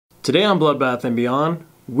Today on Bloodbath and Beyond,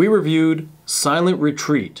 we reviewed Silent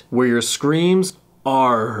Retreat, where your screams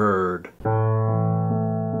are heard.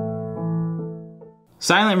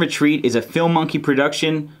 Silent Retreat is a Film Monkey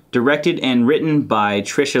production, directed and written by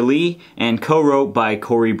Tricia Lee and co-wrote by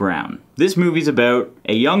Corey Brown. This movie's about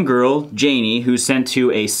a young girl, Janey, who's sent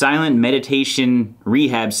to a silent meditation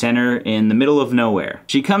rehab center in the middle of nowhere.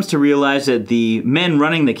 She comes to realize that the men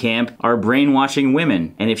running the camp are brainwashing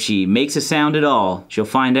women, and if she makes a sound at all, she'll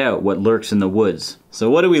find out what lurks in the woods. So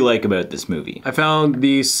what do we like about this movie? I found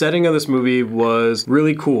the setting of this movie was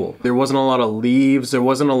really cool. There wasn't a lot of leaves, there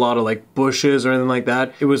wasn't a lot of like bushes or anything like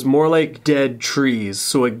that. It was more like dead trees,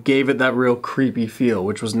 so it gave it that real creepy feel,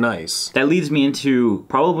 which was nice. That leads me into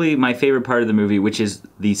probably my favorite part of the movie, which is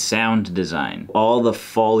the sound design. All the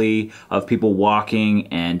foley of people walking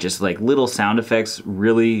and just like little sound effects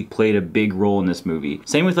really played a big role in this movie.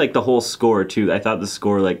 Same with like the whole score too. I thought the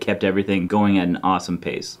score like kept everything going at an awesome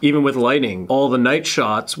pace. Even with lighting, all the night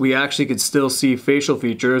shots, we actually could still see facial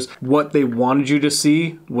features. What they wanted you to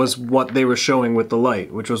see was what they were showing with the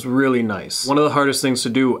light, which was really nice. One of the hardest things to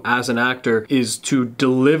do as an actor is to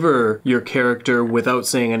deliver your character without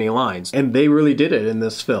saying any lines, and they really did it in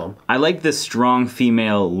this film. I like the strong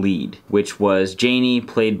female lead, which was Janey,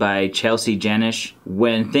 played by Chelsea Jenish.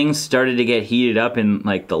 When things started to get heated up in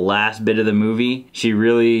like the last bit of the movie, she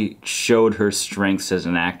really showed her strengths as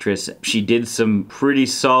an actress. She did some pretty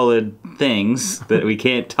solid things that we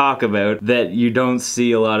can't talk about that you don't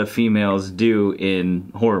see a lot of females do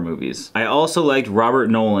in horror movies. I also liked Robert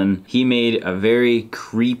Nolan. He made a very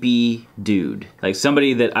creepy dude. Like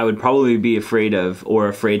somebody that I would probably be afraid of or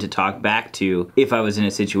afraid to talk back to if I was in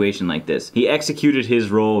a situation like this. He executed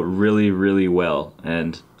his role really, really well,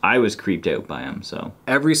 and I was creeped out by him, so.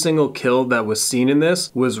 Every single kill that was seen in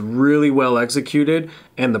this was really well executed,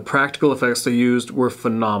 and the practical effects they used were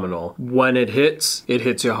phenomenal. When it hits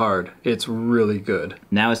you hard. It's really good.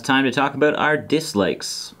 Now it's time to talk about our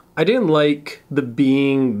dislikes. I didn't like the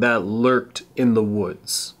being that lurked in the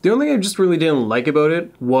woods. The only thing I just really didn't like about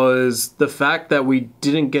it was the fact that we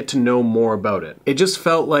didn't get to know more about it. It just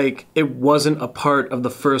felt like it wasn't a part of the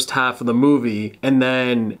first half of the movie, and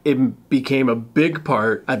then it became a big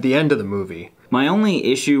part at the end of the movie. My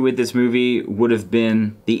only issue with this movie would have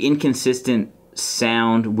been the inconsistent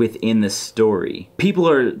sound within the story. People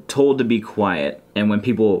are told to be quiet, and when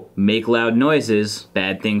people make loud noises,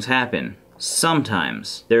 bad things happen.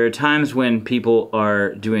 Sometimes. There are times when people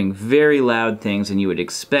are doing very loud things and you would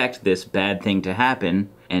expect this bad thing to happen,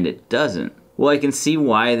 and it doesn't. Well, I can see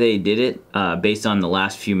why they did it based on the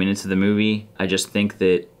last few minutes of the movie. I just think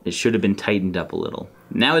that it should have been tightened up a little.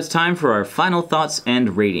 Now it's time for our final thoughts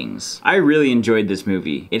and ratings. I really enjoyed this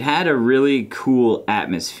movie. It had a really cool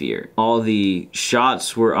atmosphere. All the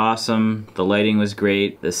shots were awesome, the lighting was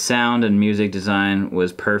great, the sound and music design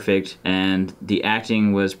was perfect, and the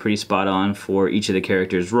acting was pretty spot on for each of the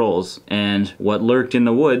characters' roles. And what lurked in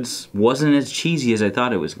the woods wasn't as cheesy as I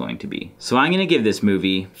thought it was going to be. So I'm gonna give this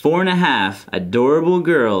movie 4.5 adorable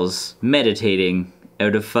girls meditating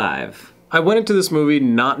out of 5. I went into this movie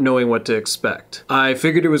not knowing what to expect. I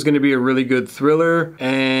figured it was going to be a really good thriller,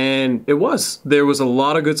 and it was. There was a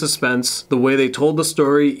lot of good suspense. The way they told the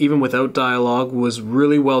story, even without dialogue, was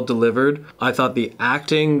really well delivered. I thought the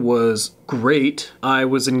acting was great. I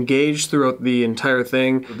was engaged throughout the entire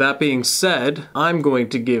thing. That being said, I'm going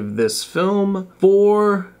to give this film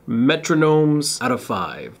 4 metronomes out of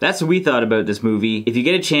 5. That's what we thought about this movie. If you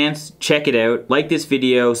get a chance, check it out. Like this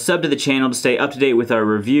video, sub to the channel to stay up to date with our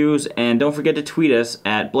reviews, and don't forget to tweet us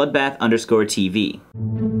at bloodbath_TV.